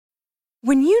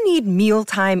When you need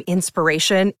mealtime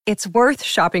inspiration, it's worth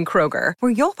shopping Kroger,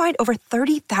 where you'll find over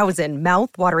 30,000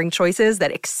 mouth-watering choices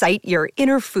that excite your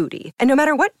inner foodie. And no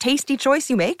matter what tasty choice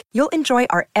you make, you'll enjoy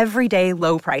our everyday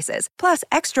low prices, plus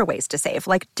extra ways to save,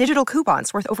 like digital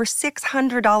coupons worth over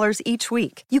 $600 each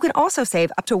week. You can also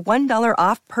save up to $1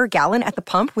 off per gallon at the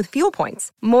pump with fuel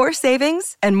points. More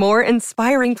savings and more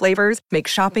inspiring flavors make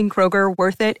shopping Kroger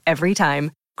worth it every time.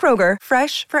 Kroger,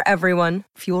 fresh for everyone.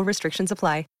 Fuel restrictions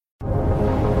apply.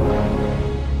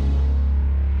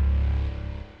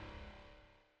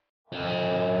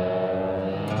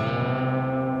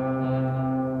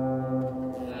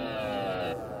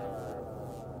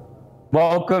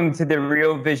 Welcome to the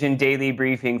Real Vision Daily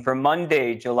Briefing for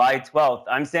Monday, July 12th.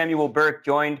 I'm Samuel Burke,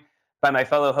 joined by my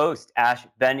fellow host, Ash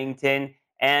Bennington,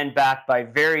 and backed by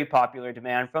very popular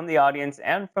demand from the audience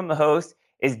and from the host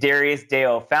is Darius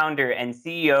Dale, founder and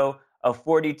CEO of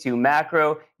 42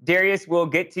 Macro. Darius, we'll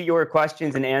get to your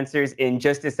questions and answers in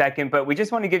just a second, but we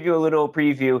just want to give you a little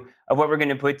preview of what we're going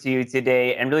to put to you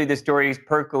today and really the stories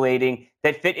percolating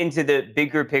that fit into the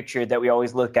bigger picture that we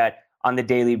always look at on the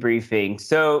daily briefing.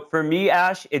 So for me,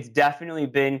 Ash, it's definitely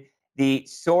been the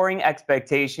soaring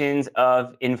expectations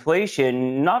of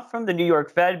inflation, not from the New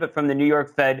York Fed, but from the New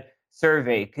York Fed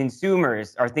survey.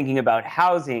 Consumers are thinking about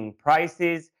housing,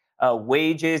 prices,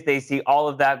 wages. They see all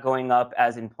of that going up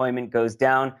as employment goes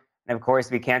down. And of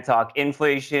course, we can't talk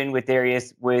inflation with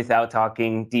Darius without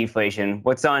talking deflation.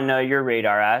 What's on your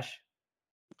radar, Ash?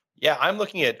 Yeah, I'm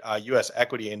looking at U.S.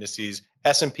 equity indices,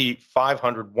 S&P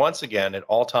 500 once again at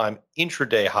all-time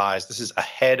intraday highs. This is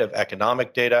ahead of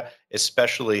economic data,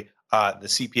 especially the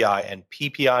CPI and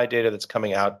PPI data that's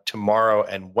coming out tomorrow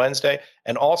and Wednesday,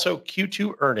 and also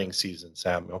Q2 earnings season,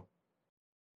 Samuel.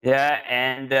 Yeah,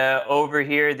 and over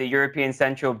here, the European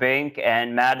Central Bank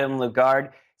and Madame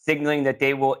Lagarde signaling that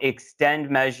they will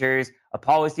extend measures, a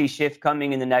policy shift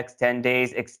coming in the next 10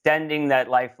 days, extending that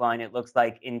lifeline, it looks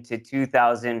like, into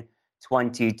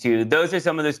 2022. Those are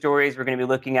some of the stories we're going to be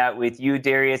looking at with you,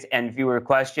 Darius, and viewer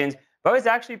questions. But I was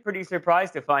actually pretty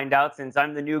surprised to find out, since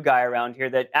I'm the new guy around here,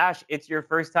 that, Ash, it's your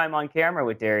first time on camera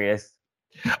with Darius.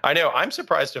 I know. I'm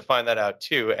surprised to find that out,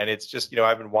 too. And it's just,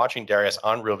 I've been watching Darius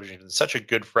on Real Vision. He's such a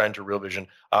good friend to Real Vision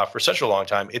for such a long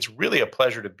time. It's really a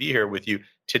pleasure to be here with you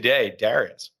today,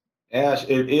 Darius. Ash,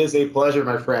 it is a pleasure,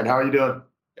 my friend. How are you doing?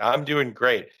 I'm doing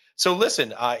great. So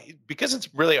listen, because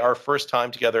it's really our first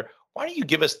time together, why don't you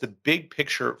give us the big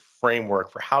picture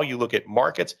framework for how you look at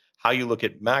markets, how you look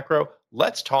at macro?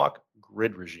 Let's talk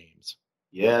grid regimes.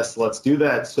 Yes, let's do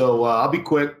that. So I'll be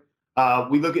quick.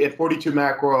 We look at 42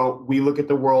 Macro. We look at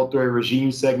the world through a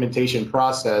regime segmentation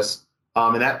process.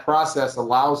 And that process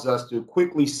allows us to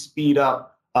quickly speed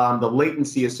up the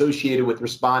latency associated with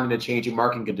responding to changing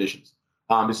market conditions.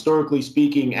 Historically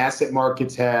speaking, asset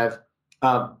markets have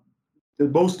the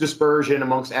most dispersion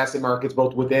amongst asset markets,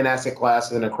 both within asset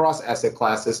classes and across asset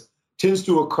classes, tends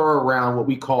to occur around what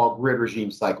we call grid regime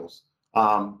cycles,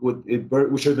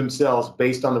 which are themselves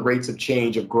based on the rates of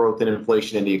change of growth and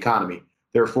inflation in the economy.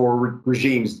 There are four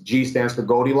regimes. G stands for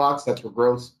Goldilocks, that's for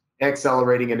growth's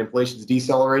accelerating and inflation's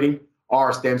decelerating.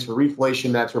 R stands for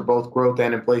reflation, that's where both growth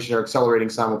and inflation are accelerating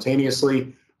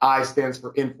simultaneously. I stands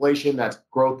for inflation, that's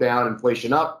growth down,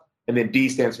 inflation up. And then D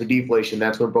stands for deflation,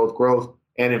 that's where both growth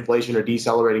and inflation are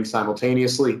decelerating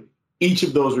simultaneously. Each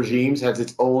of those regimes has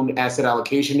its own asset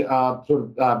allocation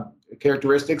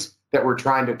characteristics that we're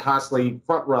trying to constantly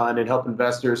front run and help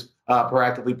investors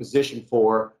proactively position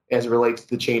for as it relates to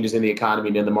the changes in the economy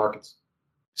and in the markets.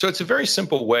 So it's a very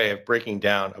simple way of breaking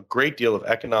down a great deal of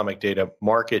economic data,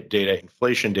 market data,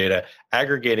 inflation data,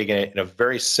 aggregating it in a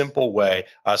very simple way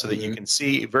so that you can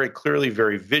see very clearly,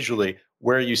 very visually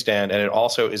where you stand. And it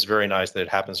also is very nice that it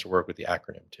happens to work with the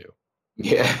acronym too.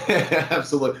 Yeah,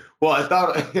 absolutely. Well, I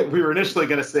thought we were initially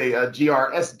going to say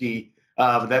GRSD,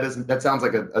 but that sounds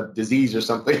like a disease or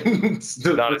something. S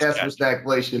for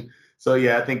stagflation. So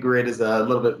yeah, I think grid is a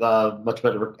little bit much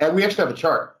better. And we actually have a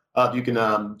chart. You can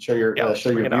show your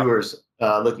viewers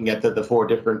looking at the four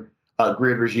different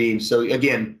grid regimes. So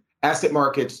again, asset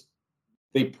markets,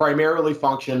 they primarily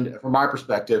function, from my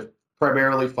perspective,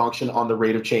 on the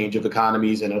rate of change of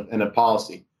economies and a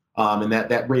policy. And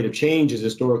that rate of change has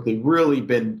historically really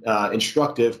been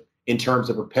instructive in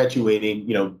terms of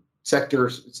perpetuating,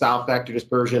 sector style factor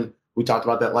dispersion. We talked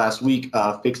about that last week,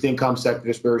 fixed income sector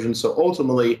dispersion. So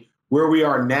ultimately, where we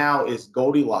are now is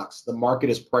Goldilocks. The market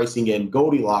is pricing in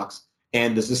Goldilocks.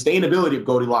 And the sustainability of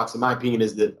Goldilocks, in my opinion,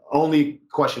 is the only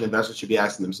question investors should be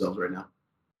asking themselves right now.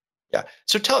 Yeah.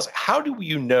 So tell us, how do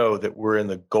you know that we're in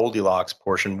the Goldilocks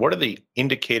portion? What are the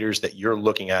indicators that you're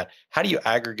looking at? How do you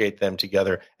aggregate them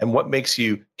together? And what makes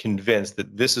you convinced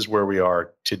that this is where we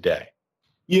are today?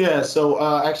 Yeah, so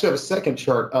I actually have a second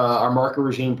chart, our market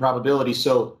regime probability.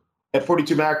 So at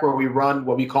 42 Macro, we run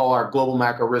what we call our global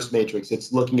macro risk matrix.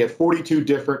 It's looking at 42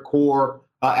 different core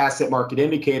asset market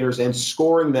indicators and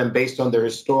scoring them based on their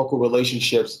historical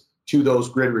relationships to those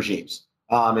grid regimes.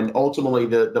 And ultimately,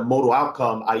 the modal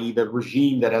outcome, i.e., the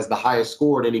regime that has the highest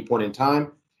score at any point in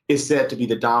time, is said to be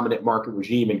the dominant market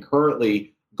regime. And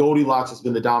currently, Goldilocks has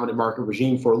been the dominant market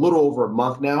regime for a little over a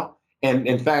month now. And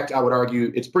in fact, I would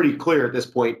argue it's pretty clear at this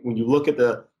point when you look at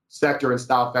the sector and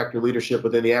style factor leadership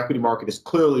within the equity market is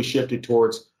clearly shifted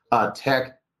towards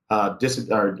tech,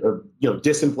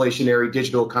 disinflationary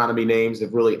digital economy names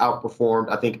have really outperformed.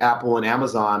 I think Apple and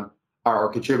Amazon are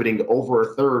contributing over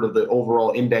a third of the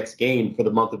overall index gain for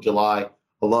the month of July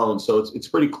alone. So it's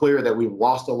pretty clear that we've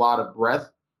lost a lot of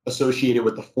breadth associated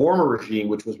with the former regime,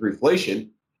 which was reflation,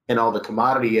 and all the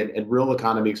commodity and real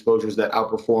economy exposures that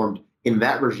outperformed in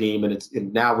that regime.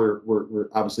 And now we're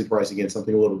obviously pricing in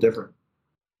something a little different.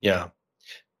 Yeah.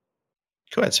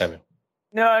 Go ahead, Samuel.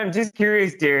 No, I'm just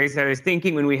curious, Darius. I was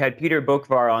thinking when we had Peter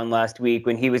Boockvar on last week,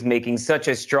 when he was making such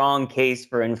a strong case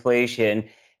for inflation.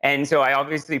 And so I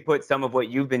obviously put some of what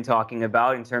you've been talking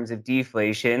about in terms of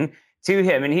deflation to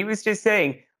him. And he was just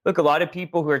saying, look, a lot of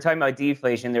people who are talking about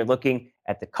deflation, they're looking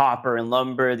at the copper and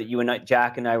lumber that you and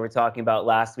Jack and I were talking about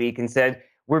last week and said,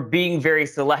 we're being very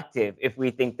selective if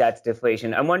we think that's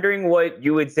deflation. I'm wondering what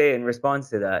you would say in response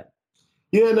to that.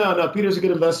 Yeah, no, Peter's a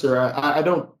good investor. I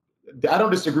don't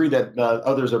disagree that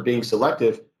others are being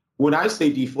selective. When I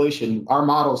say deflation, our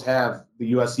models have the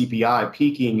U.S. CPI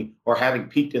peaking or having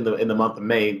peaked in the month of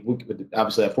May. We could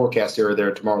obviously have forecast error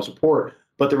there tomorrow's report.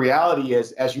 But the reality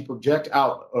is, as you project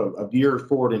out a year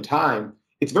forward in time,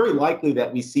 it's very likely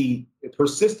that we see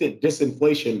persistent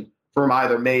disinflation from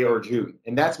either May or June.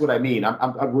 And that's what I mean.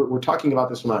 We're talking about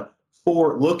this from a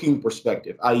forward-looking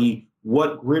perspective, i.e.,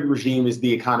 what grid regime is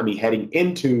the economy heading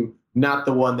into, not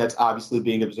the one that's obviously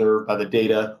being observed by the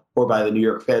data or by the New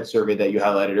York Fed survey that you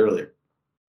highlighted earlier.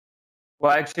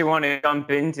 Well, I actually want to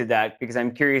jump into that because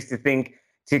I'm curious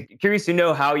to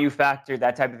know how you factor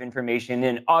that type of information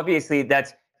in. Obviously,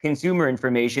 that's consumer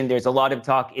information. There's a lot of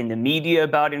talk in the media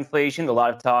about inflation, a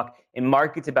lot of talk in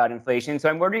markets about inflation. So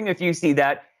I'm wondering if you see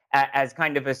that as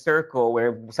kind of a circle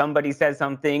where somebody says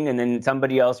something and then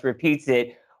somebody else repeats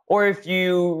it, or if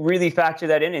you really factor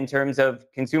that in terms of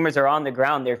consumers are on the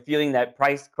ground, they're feeling that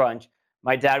price crunch.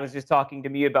 My dad was just talking to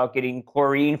me about getting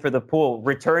chlorine for the pool,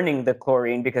 returning the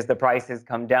chlorine because the price has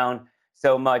come down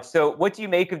so much. So what do you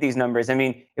make of these numbers? I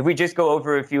mean, if we just go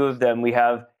over a few of them, we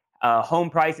have home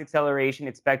price acceleration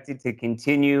expected to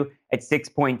continue at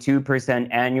 6.2%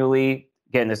 annually.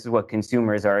 Again, this is what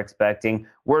consumers are expecting.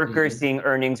 Workers seeing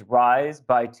earnings rise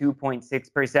by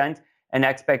 2.6%, and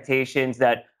expectations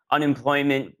that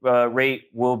unemployment rate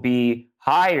will be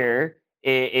higher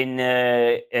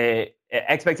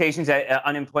expectations that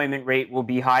unemployment rate will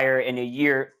be higher in a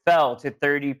year fell to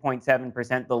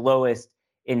 30.7%, the lowest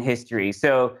in history.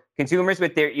 So consumers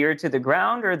with their ear to the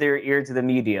ground or their ear to the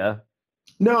media?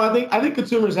 No, I think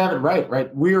consumers have it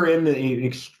right. We're in an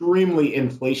extremely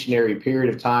inflationary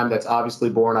period of time that's obviously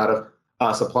born out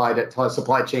of supply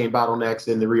chain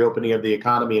bottlenecks and the reopening of the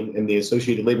economy and the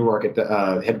associated labor market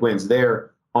headwinds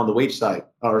there on the wage side,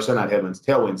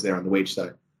 tailwinds there on the wage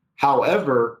side.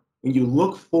 However, when you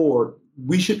look forward,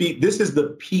 this is the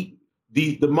peak,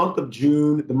 the month of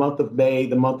June, the month of May,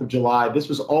 the month of July. This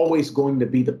was always going to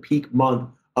be the peak month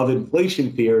of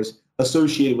inflation fears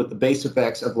associated with the base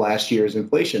effects of last year's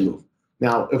inflation move.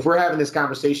 Now, if we're having this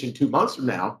conversation 2 months from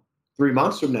now, 3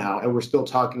 months from now, and we're still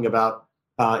talking about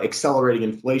accelerating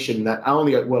inflation, that not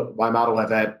only what my model have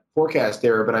had forecast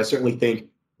error, but I certainly think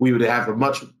we would have a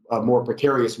much more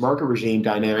precarious market regime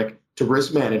dynamic to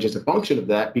risk manage as a function of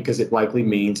that, because it likely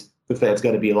means the Fed's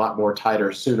got to be a lot more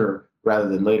tighter sooner rather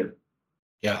than later.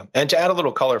 Yeah. And to add a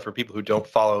little color for people who don't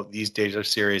follow these data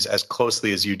series as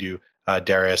closely as you do,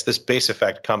 Darius, this base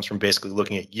effect comes from basically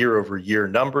looking at year over year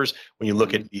numbers. When you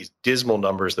look at these dismal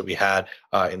numbers that we had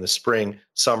in the spring,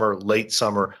 summer, late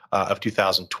summer of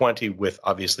 2020, with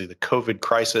obviously the COVID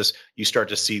crisis, you start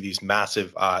to see these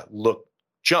massive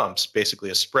jumps, basically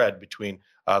a spread between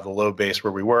the low base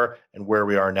where we were and where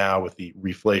we are now with the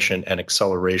reflation and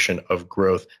acceleration of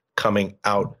growth coming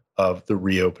out of the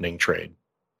reopening trade.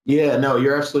 Yeah, no,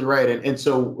 you're absolutely right. And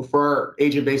so for our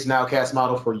agent-based nowcast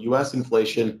model for U.S.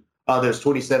 inflation, there's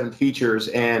 27 features,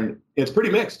 and it's pretty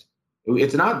mixed.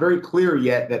 It's not very clear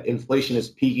yet that inflation is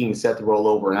peaking and set to roll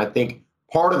over. And I think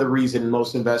part of the reason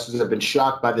most investors have been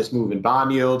shocked by this move in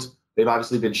bond yields, they've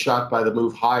obviously been shocked by the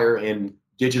move higher in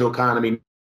digital economy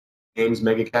names,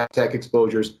 mega cap tech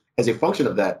exposures as a function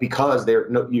of that, because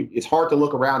it's hard to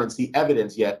look around and see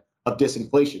evidence yet of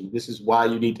disinflation. This is why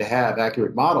you need to have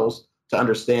accurate models to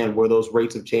understand where those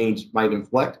rates of change might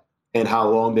inflect and how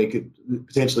long they could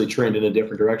potentially trend in a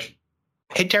different direction.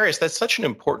 Hey, Darius, that's such an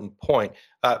important point.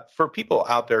 For people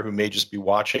out there who may just be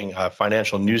watching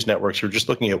financial news networks who are just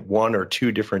looking at one or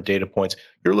two different data points,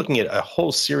 you're looking at a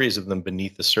whole series of them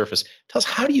beneath the surface. Tell us,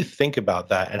 how do you think about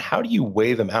that and how do you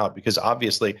weigh them out? Because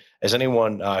obviously, as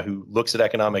anyone who looks at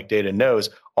economic data knows,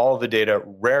 all of the data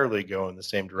rarely go in the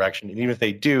same direction. And even if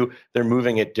they do, they're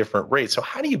moving at different rates. So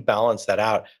how do you balance that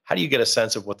out? How do you get a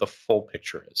sense of what the full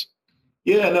picture is?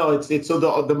 Yeah, no, it's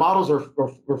so the models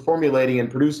are formulating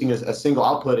and producing a single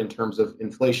output in terms of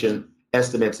inflation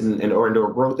estimates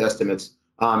or growth estimates.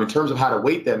 In terms of how to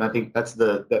weight them, I think that's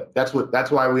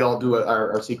why we all do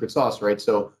our secret sauce, right?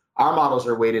 So our models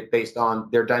are weighted based on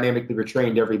they're dynamically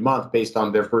retrained every month based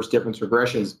on their first difference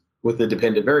regressions with the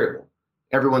dependent variable.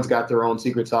 Everyone's got their own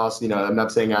secret sauce. I'm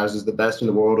not saying ours is the best in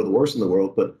the world or the worst in the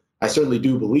world, but I certainly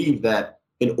do believe that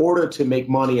in order to make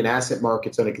money in asset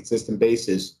markets on a consistent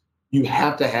basis, you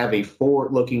have to have a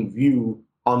forward-looking view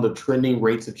on the trending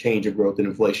rates of change of growth and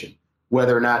inflation.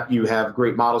 Whether or not you have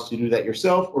great models to do that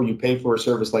yourself or you pay for a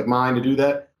service like mine to do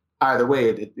that, either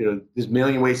way, there's a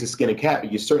million ways to skin a cat,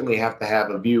 but you certainly have to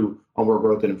have a view on where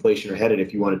growth and inflation are headed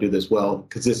if you want to do this well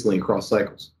consistently across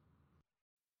cycles.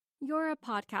 You're a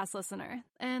podcast listener,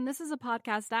 and this is a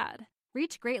podcast ad.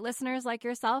 Reach great listeners like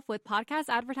yourself with podcast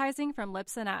advertising from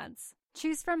Libsyn Ads.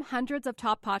 Choose from hundreds of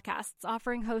top podcasts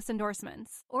offering host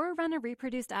endorsements, or run a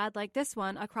reproduced ad like this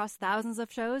one across thousands of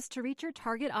shows to reach your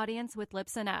target audience with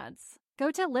Libsyn Ads.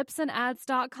 Go to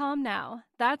libsynads.com now.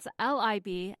 That's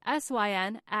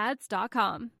LIBSYN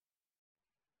ads.com.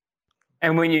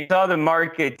 And when you saw the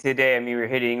market today, I mean, we're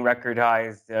hitting record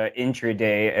highs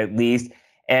intraday at least.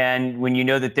 And when you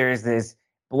know that there's this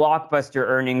blockbuster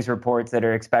earnings reports that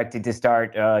are expected to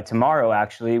start tomorrow,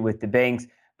 actually, with the banks.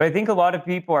 But I think a lot of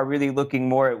people are really looking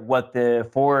more at what the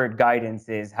forward guidance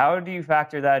is. How do you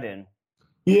factor that in?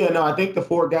 Yeah, no, I think the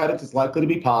forward guidance is likely to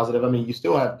be positive. I mean, you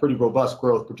still have pretty robust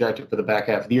growth projected for the back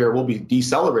half of the year. We'll be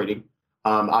decelerating.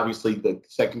 Obviously, the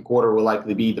second quarter will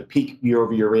likely be the peak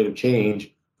year-over-year rate of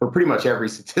change for pretty much every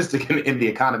statistic in the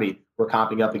economy. We're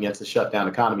comping up against a shutdown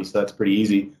economy, so that's pretty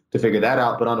easy to figure that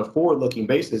out. But on a forward-looking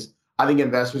basis, I think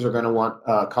investors are going to want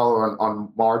color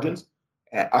on margins.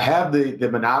 I have the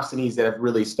monopsonies that have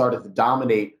really started to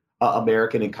dominate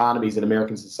American economies and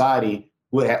American society.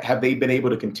 Have they been able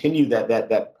to continue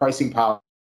that pricing power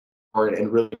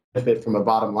and really benefit from a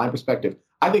bottom line perspective?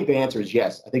 I think the answer is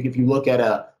yes. I think if you look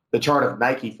at the chart of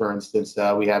Nike, for instance,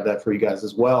 we have that for you guys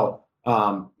as well.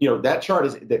 That chart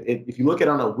is, if you look at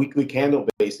it on a weekly candle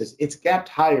basis, it's gapped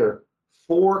higher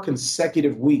 4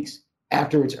 consecutive weeks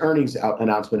after its earnings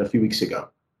announcement a few weeks ago.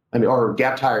 I mean, or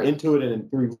gapped higher into it and in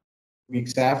 3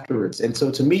 weeks afterwards. And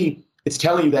so to me, it's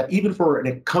telling you that even for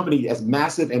a company as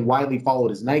massive and widely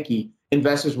followed as Nike,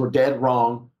 investors were dead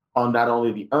wrong on not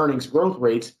only the earnings growth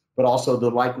rates, but also the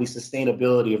likely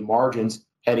sustainability of margins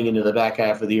heading into the back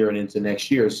half of the year and into next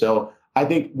year. So I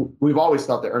think we've always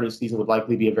thought the earnings season would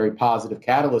likely be a very positive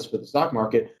catalyst for the stock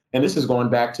market. And this is going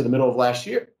back to the middle of last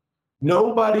year.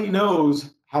 Nobody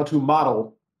knows how to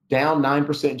model down 9%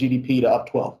 GDP to up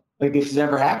 12. Like, it's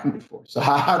never happened before. So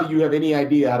how do you have any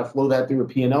idea how to flow that through a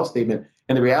P&L statement?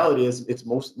 And the reality is it's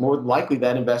more likely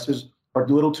that investors are a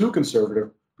little too conservative,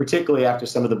 particularly after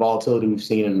some of the volatility we've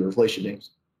seen in inflation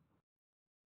names.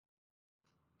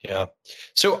 Yeah.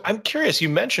 So I'm curious, you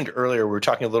mentioned earlier, we were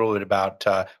talking a little bit about,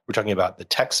 the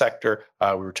tech sector.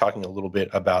 We were talking a little bit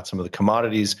about some of the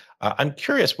commodities. I'm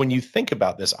curious, when you think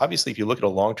about this, obviously, if you look at a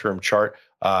long-term chart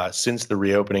since the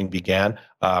reopening began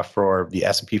for the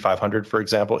S&P 500, for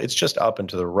example, it's just up and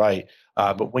to the right.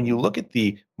 But when you look at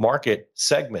the market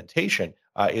segmentation,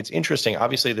 it's interesting.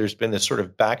 Obviously, there's been this sort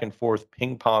of back and forth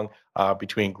ping pong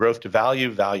between growth to value,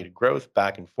 value to growth,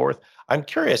 back and forth. I'm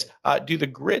curious, do the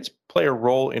grids play a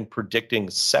role in predicting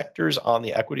sectors on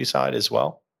the equity side as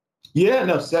well? Yeah,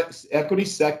 no, equity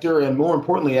sector and more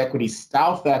importantly, equity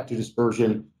style factor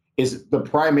dispersion is the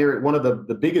primary, one of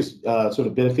the biggest sort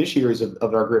of beneficiaries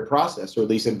of our grid process, or at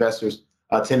least investors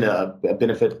tend to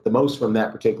benefit the most from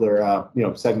that particular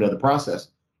segment of the process.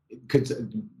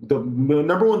 The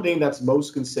number one thing that's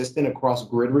most consistent across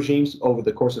grid regimes over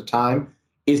the course of time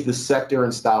is the sector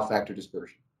and style factor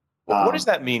dispersion. What does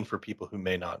that mean for people who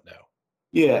may not know?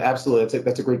 Yeah, absolutely.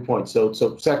 That's a great point. So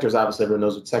sectors, obviously, everyone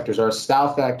knows what sectors are.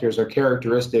 Style factors are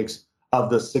characteristics of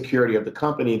the security of the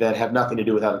company that have nothing to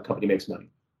do with how the company makes money.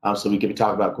 So we could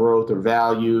talk about growth or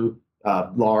value,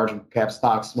 large cap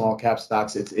stocks, small cap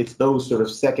stocks. It's those sort of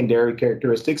secondary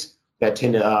characteristics that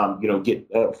tend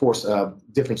to force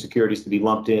different securities to be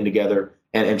lumped in together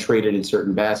and traded in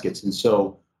certain baskets. And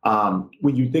so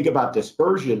When you think about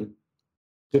dispersion,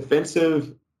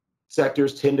 defensive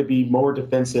sectors tend to be more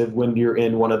defensive when you're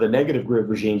in one of the negative grid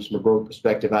regimes from a growth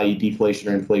perspective, i.e. deflation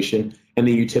or inflation. And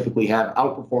then you typically have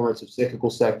outperformance of cyclical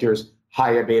sectors,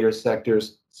 higher beta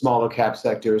sectors, smaller cap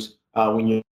sectors when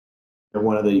you're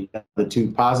one of the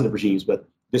two positive regimes. But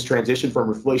this transition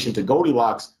from reflation to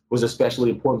Goldilocks was especially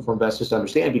important for investors to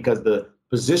understand because the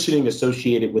positioning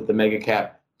associated with the mega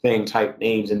cap thing type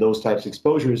names and those types of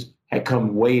exposures had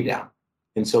come way down.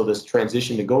 And so this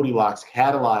transition to Goldilocks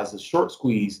catalyzed a short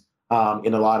squeeze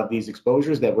in a lot of these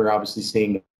exposures that we're obviously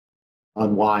seeing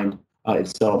unwind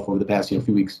itself over the past few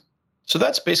weeks. So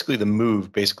that's basically the move,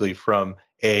 from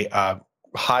a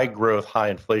high growth, high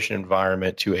inflation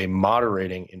environment to a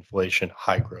moderating inflation,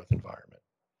 high growth environment.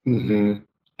 Mm-hmm.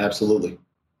 Absolutely.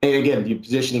 And again, the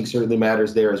positioning certainly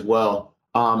matters there as well.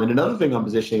 And another thing on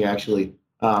positioning, actually,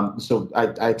 so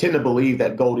I tend to believe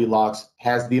that Goldilocks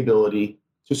has the ability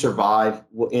to survive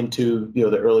into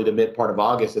the early to mid part of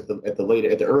August at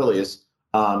the earliest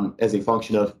as a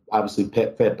function of obviously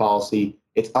Fed policy.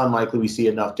 It's unlikely we see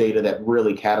enough data that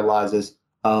really catalyzes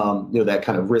that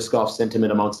kind of risk off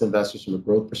sentiment amongst investors from a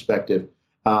growth perspective.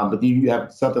 But you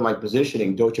have something like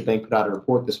positioning. Deutsche Bank put out a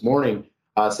report this morning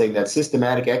saying that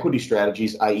systematic equity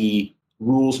strategies, i.e.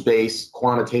 rules-based,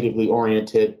 quantitatively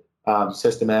oriented,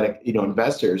 systematic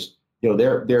investors,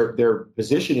 their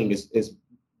positioning is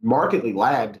markedly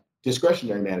lagged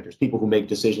discretionary managers, people who make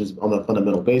decisions on a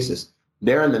fundamental basis.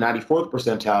 They're in the 94th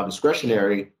percentile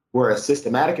discretionary, whereas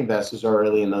systematic investors are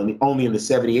only in the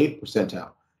 78th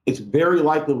percentile. It's very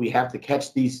likely we have to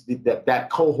catch that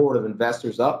cohort of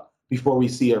investors up before we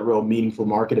see a real meaningful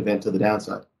market event to the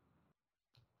downside.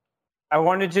 I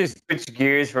want to just switch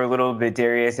gears for a little bit,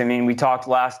 Darius. I mean, we talked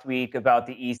last week about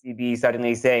the ECB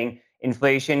suddenly saying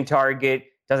inflation target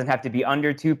doesn't have to be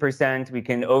under 2%. We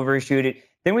can overshoot it.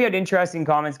 Then we had interesting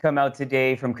comments come out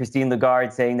today from Christine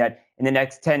Lagarde saying that in the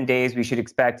next 10 days, we should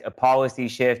expect a policy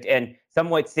shift and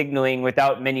somewhat signaling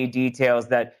without many details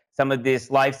that some of this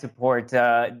life support,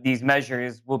 these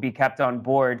measures will be kept on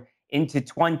board into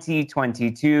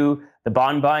 2022, the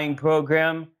bond buying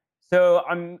program. So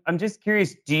I'm just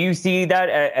curious, do you see that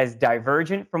as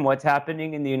divergent from what's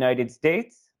happening in the United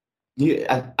States?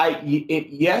 Yeah,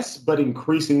 yes, but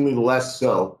increasingly less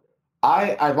so.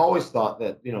 I've always thought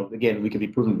that, again, we could be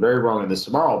proven very wrong in this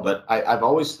tomorrow, but I've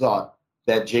always thought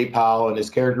that Jay Powell and his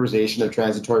characterization of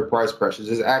transitory price pressures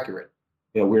is accurate.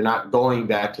 We're not going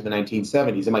back to the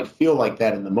 1970s. It might feel like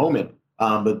that in the moment,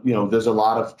 but there's a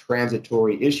lot of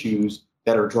transitory issues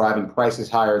that are driving prices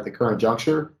higher at the current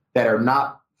juncture that are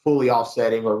not fully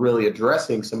offsetting or really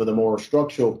addressing some of the more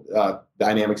structural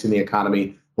dynamics in the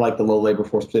economy, like the low labor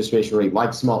force participation rate,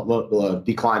 like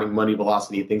declining money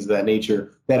velocity, and things of that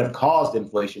nature that have caused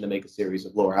inflation to make a series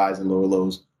of lower highs and lower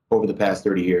lows over the past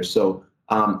 30 years. So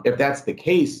if that's the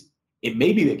case, it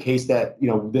may be the case that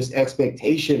this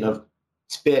expectation of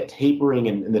Fed tapering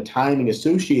and the timing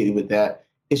associated with that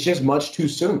is just much too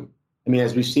soon. I mean,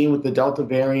 as we've seen with the Delta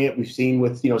variant, we've seen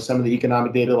with some of the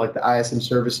economic data like the ISM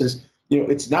services,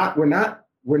 we're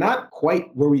not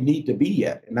quite where we need to be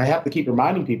yet. And I have to keep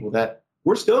reminding people that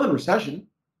we're still in recession.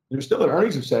 There's still an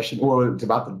earnings recession, or it's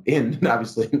about to end,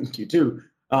 obviously, in Q2.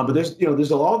 But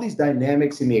there's all these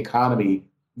dynamics in the economy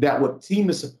that would seem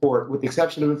to support, with the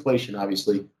exception of inflation,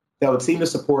 obviously, that would seem to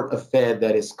support a Fed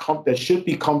that should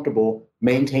be comfortable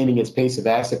maintaining its pace of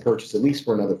asset purchase at least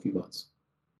for another few months.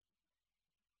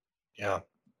 Yeah.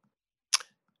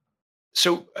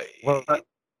 So, go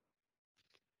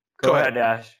ahead,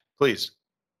 Ash. Please.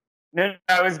 No,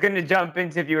 I was going to jump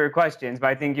into viewer questions, but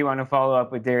I think you want to follow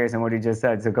up with Darius and what he just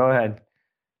said. So go ahead.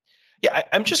 Yeah,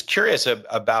 I'm just curious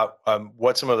about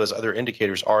what some of those other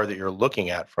indicators are that you're looking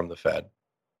at from the Fed.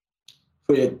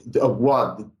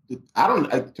 To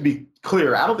be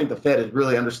clear, I don't think the Fed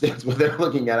really understands what they're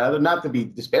looking at. Not to be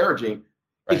disparaging,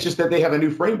 right. It's just that they have a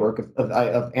new framework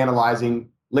of analyzing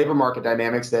labor market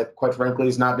dynamics that, quite frankly,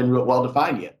 has not been real well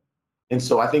defined yet. And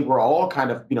so I think we're all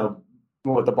kind of,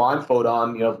 with the blindfold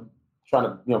on,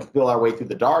 trying to, feel our way through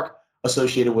the dark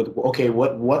associated with, okay,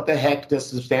 what the heck does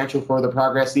substantial further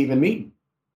progress even mean?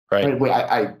 Right.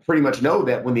 I pretty much know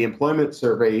that when the employment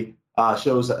survey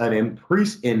shows an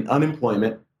increase in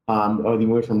unemployment, we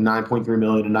went from 9.3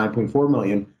 million to 9.4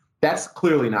 million, that's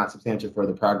clearly not substantial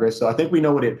further progress. So I think we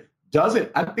know what it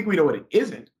doesn't. I think we know what it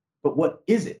isn't, but what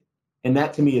is it? And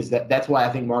that to me is that's why I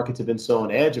think markets have been so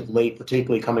on edge of late,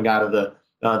 particularly coming out of the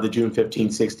June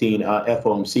 15, 16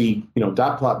 FOMC,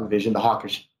 dot plot revision, the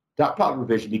hawkish dot plot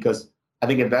revision, because I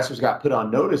think investors got put on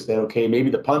notice that, okay,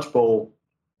 maybe the punch bowl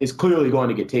is clearly going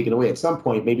to get taken away at some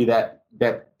point. Maybe that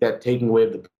taking away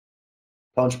of the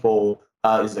punch bowl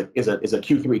is a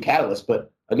Q3 catalyst.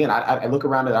 But again, I look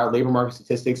around at our labor market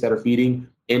statistics that are feeding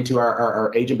into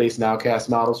our agent-based nowcast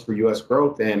models for U.S.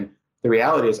 growth, and the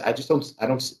reality is, I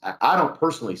don't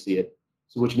personally see it.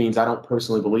 So, which means I don't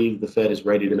personally believe the Fed is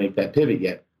ready to make that pivot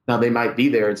yet. Now, they might be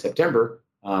there in September,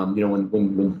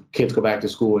 when kids go back to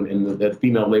school and the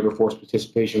female labor force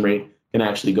participation rate can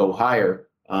actually go higher.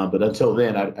 But until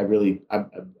then, I kind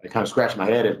of scratch my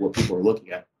head at what people are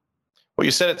looking at. Well,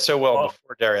 you said it so well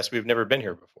before, Darius. We've never been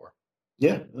here before.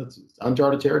 Yeah, it's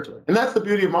uncharted territory, and that's the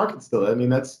beauty of markets. Still, I mean,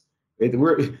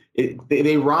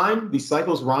 they rhyme. These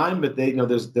cycles rhyme, but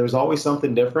there's always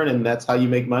something different, and that's how you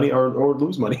make money or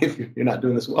lose money if you're not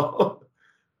doing this well.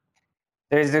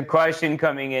 There's a question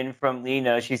coming in from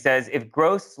Lena. She says, if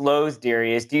growth slows,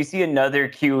 Darius, do you see another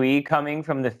QE coming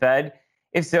from the Fed?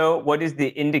 If so, what is the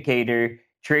indicator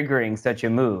triggering such a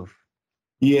move?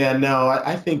 Yeah, no,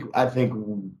 I think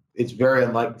it's very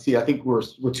unlikely. See, I think we're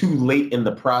too late in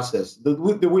the process. Let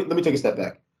me take a step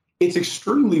back. It's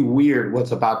extremely weird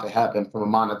what's about to happen from a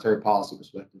monetary policy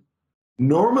perspective.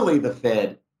 Normally, the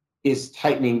Fed is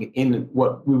tightening in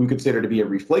what we would consider to be a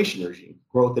reflation regime.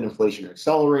 Growth and inflation are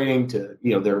accelerating to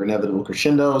their inevitable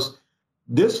crescendos.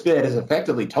 This Fed has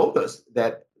effectively told us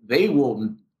that they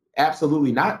will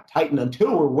absolutely not tighten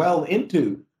until we're well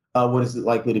into what is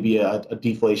likely to be a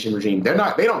deflation regime. They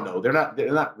don't know. They're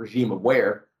not regime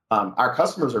aware. Our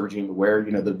customers are regime aware.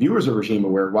 The viewers are regime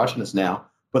aware watching us now,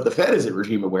 but the Fed isn't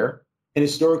regime aware. And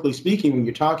historically speaking, when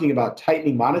you're talking about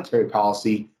tightening monetary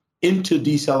policy into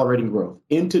decelerating growth,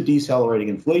 into decelerating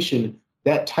inflation,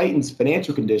 that tightens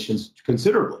financial conditions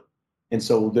considerably. And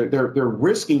so they're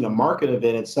risking a market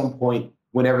event at some point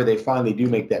whenever they finally do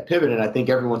make that pivot. And I think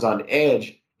everyone's on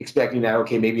edge expecting that,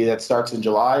 okay, maybe that starts in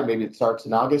July, maybe it starts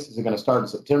in August. Is it going to start in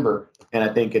September? And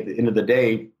I think at the end of the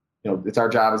day, it's our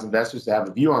job as investors to have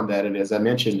a view on that. And as I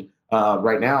mentioned,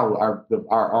 right now,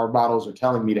 our models are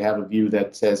telling me to have a view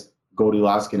that says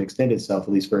Goldilocks can extend itself at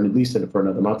least for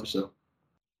another month or so.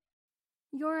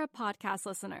 You're a podcast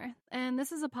listener, and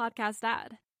this is a podcast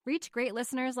ad. Reach great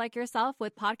listeners like yourself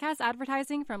with podcast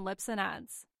advertising from Libsyn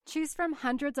Ads. Choose from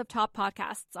hundreds of top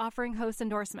podcasts offering host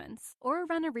endorsements, or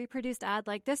run a reproduced ad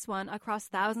like this one across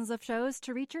thousands of shows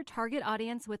to reach your target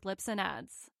audience with Libsyn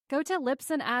Ads. Go to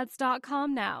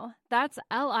libsynads.com now. That's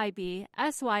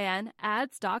LIBSYN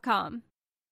ads.com.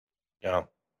 Yeah.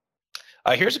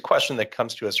 Here's a question that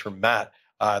comes to us from Matt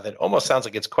that almost sounds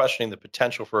like it's questioning the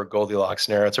potential for a Goldilocks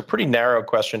scenario. It's a pretty narrow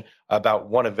question about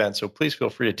one event, so please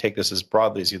feel free to take this as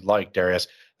broadly as you'd like, Darius.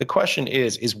 The question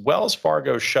is Wells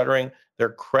Fargo shuttering their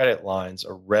credit lines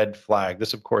a red flag?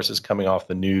 This, of course, is coming off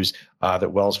the news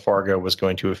that Wells Fargo was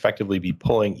going to effectively be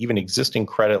pulling even existing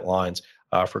credit lines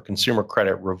for consumer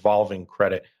credit, revolving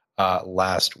credit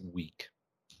last week.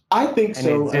 I think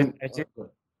so.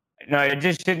 I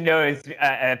just should know.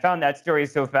 I found that story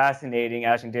so fascinating,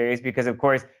 Ash and Darius, because of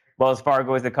course Wells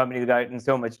Fargo is the company that got in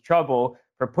so much trouble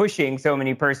for pushing so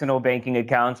many personal banking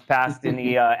accounts past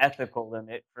any ethical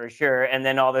limit, for sure. And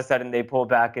then all of a sudden they pull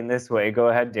back in this way. Go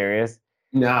ahead, Darius.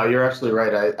 No, you're absolutely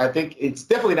right. I think it's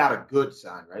definitely not a good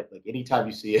sign, right? Like anytime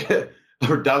you see a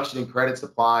reduction in credit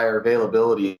supply or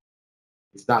availability,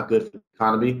 it's not good for the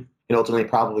economy, and ultimately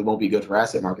probably won't be good for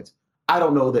asset markets. I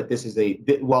don't know that this is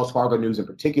Wells Fargo news in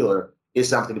particular is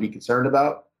something to be concerned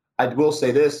about. I will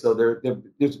say this, though,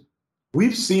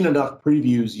 we've seen enough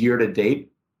previews year to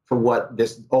date for what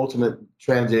this ultimate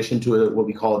transition to what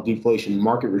we call a deflation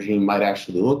market regime might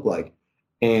actually look like.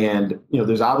 And,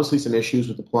 there's obviously some issues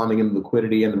with the plumbing and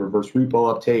liquidity and the reverse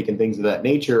repo uptake and things of that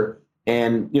nature.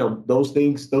 And, those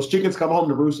chickens come home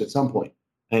to roost at some point.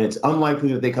 And it's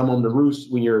unlikely that they come home to roost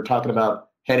when you're talking about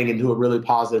heading into a really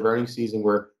positive earnings season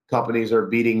where companies are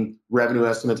beating revenue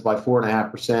estimates by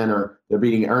 4.5%, or they're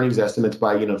beating earnings estimates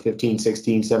by 15,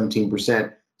 16,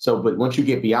 17%. So, but once you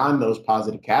get beyond those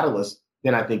positive catalysts,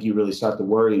 then I think you really start to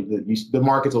worry. The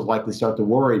markets will likely start to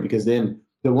worry, because then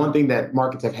the one thing that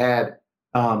markets have had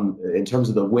in terms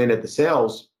of the win at the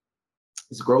sales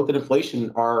is growth and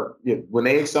inflation are, when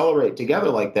they accelerate together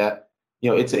like that,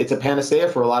 it's a panacea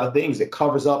for a lot of things. It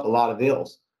covers up a lot of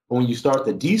ills. But when you start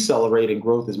to decelerate and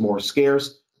growth is more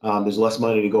scarce, there's less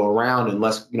money to go around and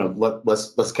less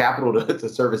capital to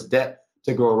service debt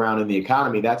to go around in the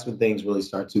economy. That's when things really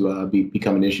start to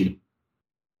become an issue.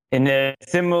 In a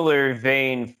similar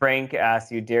vein, Frank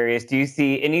asked you, Darius, do you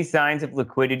see any signs of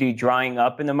liquidity drying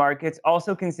up in the markets?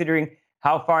 Also considering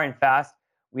how far and fast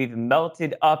we've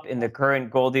melted up in the current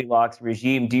Goldilocks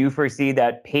regime, do you foresee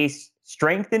that pace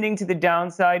strengthening to the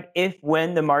downside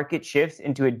when the market shifts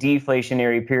into a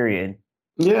deflationary period?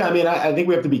 Yeah, I think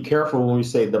we have to be careful when we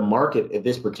say the market at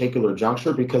this particular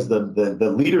juncture, because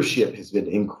the leadership has been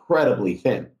incredibly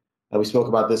thin. We spoke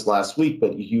about this last week,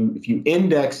 but if you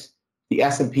index the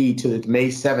S&P to the May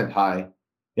 7th high,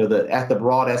 at the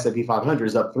broad S&P 500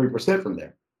 is up 3% from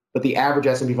there, but the average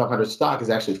S&P 500 stock is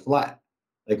actually flat.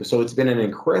 So it's been an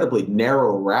incredibly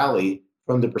narrow rally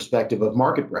from the perspective of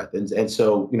market breadth. And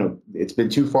so, it's been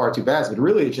too far too fast, but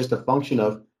really it's just a function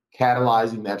of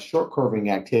catalyzing that short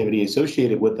curving activity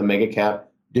associated with the mega cap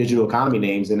digital economy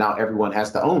names. And now everyone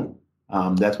has to own.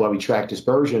 That's why we track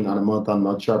dispersion on a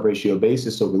month-on-month Sharpe ratio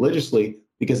basis so religiously,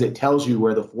 because it tells you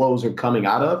where the flows are coming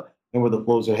out of and where the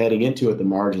flows are heading into at the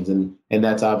margins. And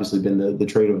that's obviously been the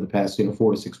trade over the past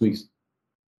 4 to 6 weeks.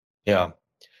 Yeah.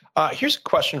 Here's a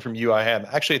question from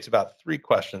UIM. Actually, it's about 3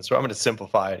 questions, so I'm going to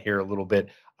simplify it here a little bit.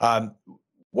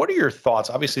 What are your thoughts?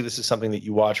 Obviously, this is something that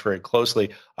you watch very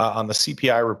closely on the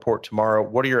CPI report tomorrow.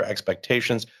 What are your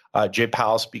expectations? Jay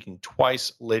Powell speaking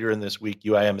twice later in this week.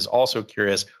 UIM is also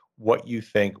curious what you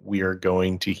think we are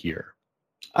going to hear.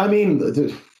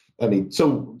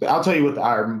 So I'll tell you what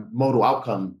our modal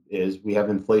outcome is. We have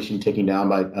inflation ticking down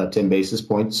by 10 basis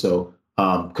points. So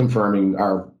confirming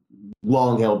our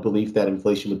long-held belief that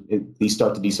inflation would at least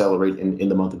start to decelerate in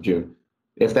the month of June.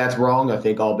 If that's wrong, I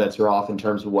think all bets are off in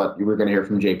terms of what we're going to hear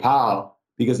from Jay Powell,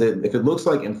 because if it looks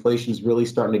like inflation is really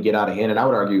starting to get out of hand, and I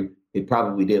would argue it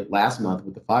probably did last month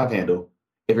with the 5 handle,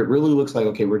 if it really looks like,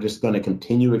 okay, we're just going to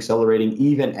continue accelerating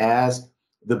even as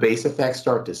the base effects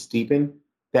start to steepen,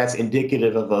 that's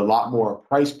indicative of a lot more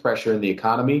price pressure in the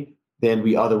economy than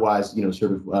we otherwise,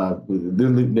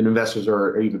 the investors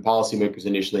or even policymakers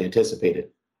initially anticipated.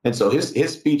 And so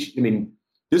his speech,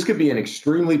 this could be an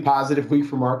extremely positive week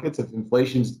for markets if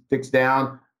inflation ticks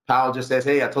down. Powell just says,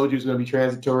 hey, I told you it's going to be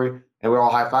transitory, and we're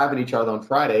all high-fiving each other on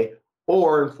Friday.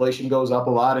 Or inflation goes up a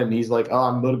lot, and he's like, oh,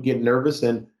 I'm a little getting nervous,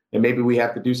 and maybe we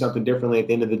have to do something differently at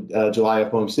the end of the July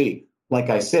FOMC. Like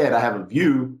I said, I have a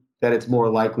view that it's more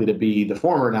likely to be the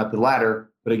former, not the latter.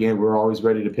 But again, we're always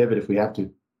ready to pivot if we have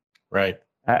to. Right.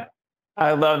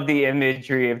 I love the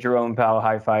imagery of Jerome Powell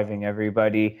high-fiving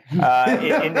everybody.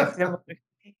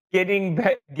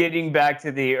 Getting back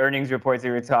to the earnings reports that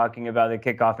we were talking about that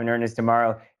kick off in earnest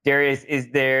tomorrow, Darius,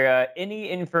 is there any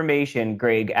information,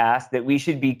 Greg asked, that we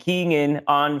should be keying in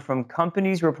on from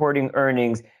companies reporting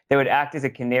earnings that would act as a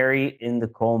canary in the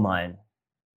coal mine?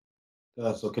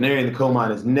 So canary in the coal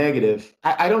mine is negative.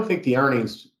 I don't think the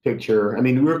earnings picture,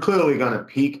 we're clearly going to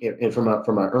peak from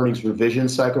an earnings revision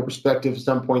cycle perspective at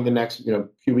some point in the next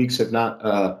few weeks, if not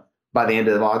by the end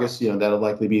of August. That'll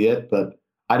likely be it. But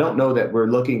I don't know that we're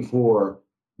looking for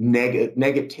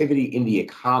negativity in the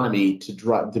economy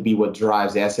to be what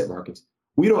drives asset markets.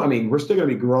 We're still going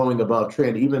to be growing above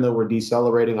trend, even though we're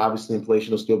decelerating. Obviously,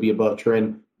 inflation will still be above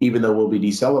trend, even though we'll be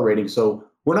decelerating. So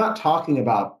we're not talking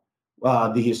about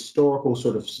the historical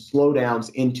sort of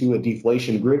slowdowns into a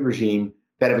deflation grid regime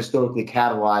that have historically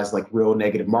catalyzed like real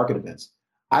negative market events.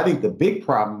 I think the big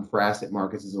problem for asset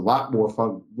markets is a lot more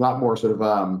sort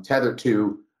of tethered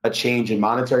to a change in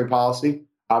monetary policy.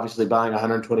 Obviously, buying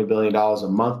 $120 billion a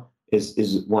month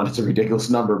is one, it's a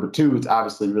ridiculous number, but 2, it's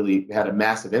obviously really had a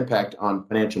massive impact on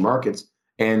financial markets.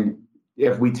 And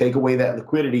if we take away that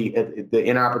liquidity at the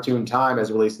inopportune time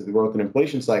as it relates to the growth and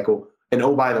inflation cycle, and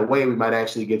oh, by the way, we might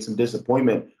actually get some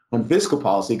disappointment on fiscal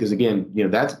policy because again,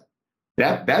 that's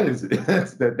the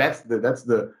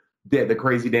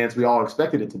crazy dance we all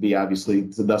expected it to be, obviously,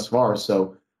 thus far.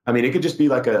 So, it could just be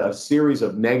like a series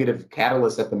of negative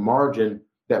catalysts at the margin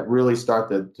that really start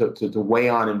to weigh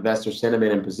on investor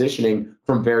sentiment and positioning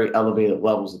from very elevated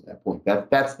levels at that point.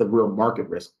 That's the real market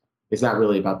risk. It's not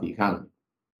really about the economy.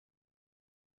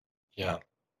 Yeah.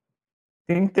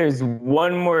 I think there's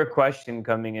one more question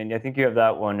coming in. I think you have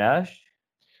that one, Ash.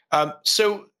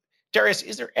 So, Darius,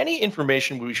 is there any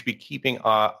information we should be keeping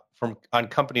on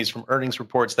companies from earnings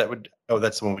reports that would? Oh,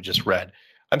 that's the one we just read.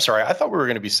 I'm sorry. I thought we were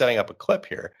going to be setting up a clip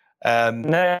here.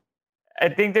 No, I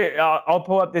think that I'll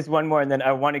pull up this one more, and then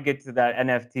I want to get to that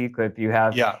NFT clip you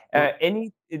have. Yeah.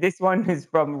 This one is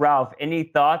from Ralph. Any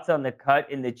thoughts on the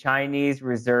cut in the Chinese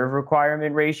reserve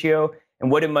requirement ratio and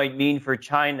what it might mean for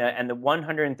China and the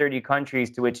 130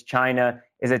 countries to which China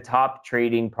is a top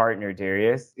trading partner,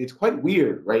 Darius? It's quite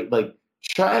weird, right? Like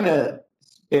China,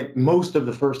 in most of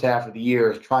the first half of the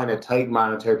year, is trying to tighten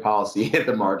monetary policy at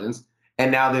the margins,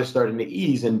 and now they're starting to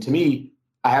ease. And to me,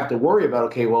 I have to worry about,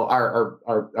 okay, well,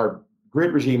 our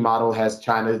grid regime model has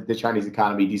the Chinese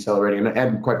economy decelerating,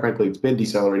 and quite frankly, it's been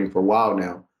decelerating for a while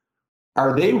now.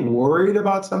 Are they worried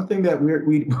about something that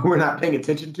we're not paying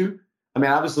attention to?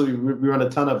 Obviously, we run a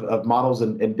ton of models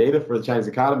and data for the Chinese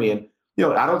economy, and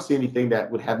I don't see anything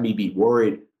that would have me be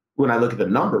worried when I look at the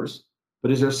numbers.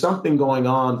 But is there something going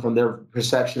on from their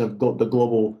perception of the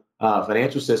global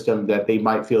financial system that they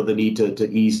might feel the need to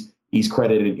ease ease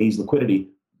credit and ease liquidity.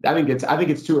 I think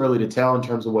it's too early to tell in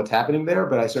terms of what's happening there,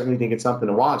 but I certainly think it's something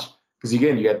to watch. Because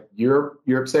again, you got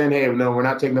Europe saying, hey, no, we're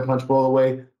not taking the punch bowl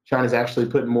away. China's actually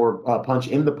putting more punch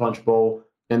in the punch bowl.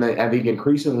 And I think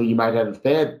increasingly you might have the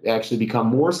Fed actually become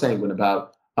more sanguine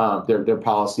about their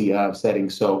policy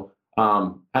settings. So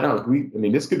I don't agree. I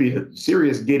mean, this could be a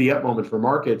serious giddy up moment for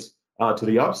markets to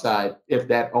the upside if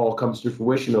that all comes to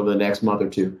fruition over the next month or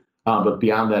two. But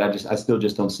beyond that, I still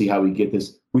just don't see how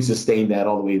we sustain that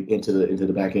all the way into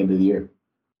the back end of the year.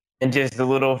 And just a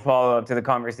little follow-up to the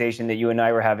conversation that you and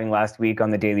I were having last week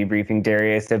on the Daily Briefing,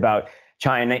 Darius, about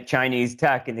Chinese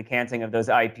tech and the canceling of those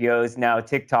IPOs. Now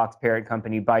TikTok's parent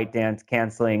company ByteDance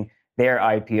canceling their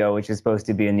IPO, which is supposed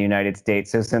to be in the United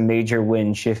States. So some major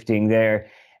wind shifting there.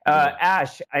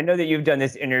 Ash, I know that you've done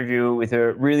this interview with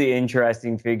a really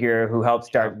interesting figure who helped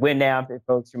start Winamp, if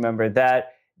folks remember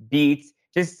that. Beats.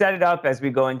 Just set it up as we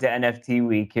go into NFT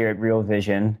week here at Real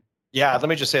Vision. Yeah, let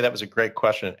me just say that was a great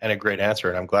question and a great answer,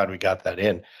 and I'm glad we got that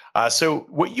in. So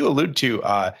what you allude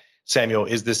to, Samuel,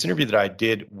 is this interview that I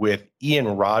did with Ian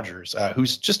Rogers,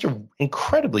 who's just an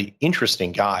incredibly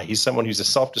interesting guy. He's someone who's a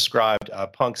self-described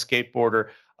punk skateboarder.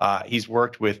 He's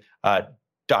worked with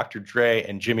Dr. Dre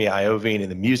and Jimmy Iovine in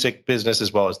the music business,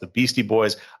 as well as the Beastie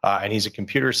Boys, and he's a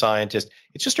computer scientist.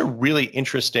 It's just a really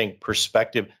interesting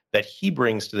perspective that he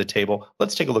brings to the table.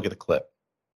 Let's take a look at the clip.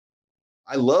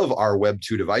 I love our Web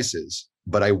 2 devices,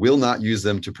 but I will not use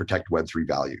them to protect Web 3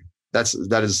 value.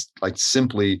 That is like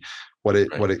simply what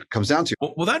it comes down to.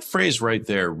 Well, that phrase right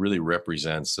there really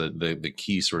represents the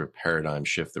key sort of paradigm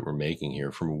shift that we're making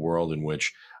here from a world in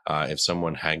which if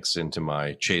someone hacks into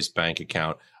my Chase bank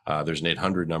account, there's an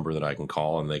 800 number that I can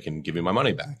call and they can give me my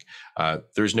money back.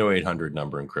 There's no 800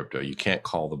 number in crypto. You can't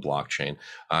call the blockchain.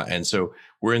 And so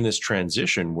we're in this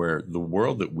transition where the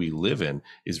world that we live in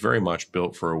is very much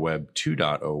built for a Web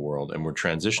 2.0 world. And we're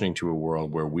transitioning to a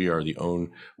world where we are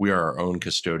our own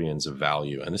custodians of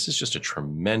value. And this is just a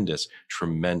tremendous,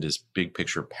 tremendous big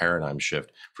picture paradigm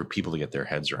shift for people to get their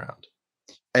heads around.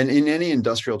 And in any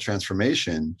industrial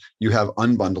transformation, you have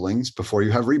unbundlings before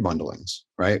you have rebundlings,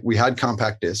 right? We had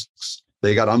compact discs.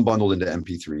 They got unbundled into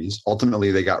MP3s.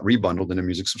 Ultimately, they got rebundled into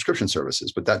music subscription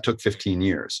services, but that took 15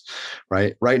 years,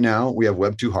 right? Right now, we have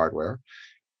Web 2 hardware.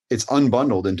 It's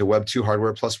unbundled into Web 2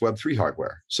 hardware plus Web 3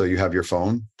 hardware. So you have your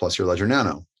phone plus your Ledger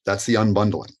Nano. That's the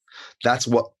unbundling. That's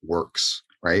what works,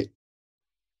 right?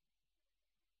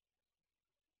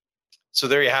 So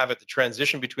there you have it, the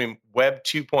transition between Web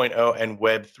 2.0 and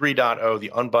Web 3.0, the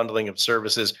unbundling of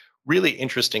services, really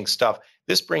interesting stuff.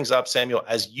 This brings up, Samuel,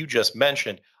 as you just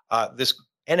mentioned, this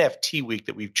NFT week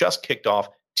that we've just kicked off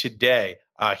today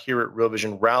here at Real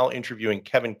Vision. Raoul interviewing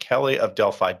Kevin Kelly of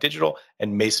Delphi Digital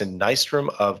and Mason Nystrom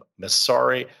of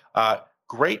Messari.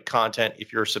 Great content.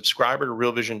 If you're a subscriber to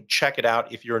Real Vision, check it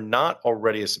out. If you're not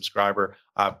already a subscriber,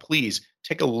 please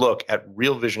take a look at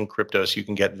Real Vision Crypto so you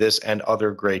can get this and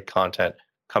other great content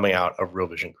coming out of Real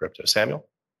Vision Crypto. Samuel?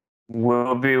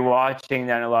 We'll be watching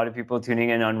that. A lot of people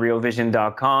tuning in on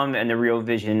realvision.com and the Real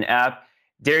Vision app.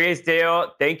 Darius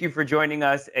Dale, thank you for joining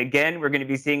us again. We're going to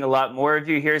be seeing a lot more of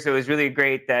you here. So it was really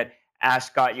great that Ash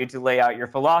got you to lay out your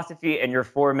philosophy and your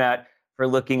format for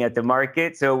looking at the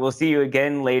market. So we'll see you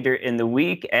again later in the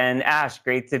week. And Ash,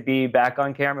 great to be back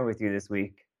on camera with you this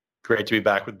week. Great to be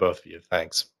back with both of you.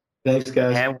 Thanks. Thanks,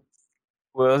 guys. And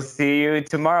we'll see you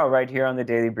tomorrow right here on the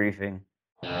Daily Briefing.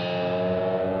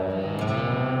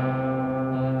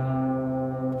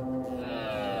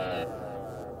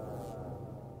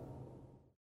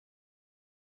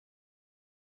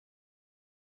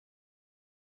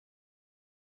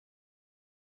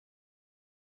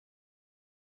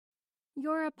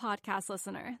 You're a podcast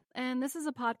listener, and this is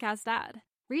a podcast ad.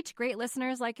 Reach great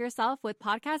listeners like yourself with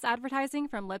podcast advertising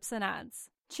from Libsyn Ads.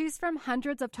 Choose from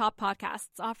hundreds of top podcasts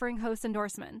offering host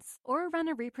endorsements, or run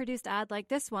a reproduced ad like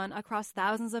this one across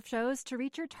thousands of shows to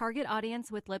reach your target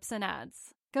audience with Libsyn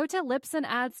Ads. Go to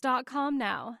libsynads.com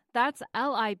now. That's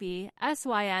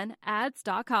LIBSYN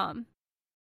ads.com.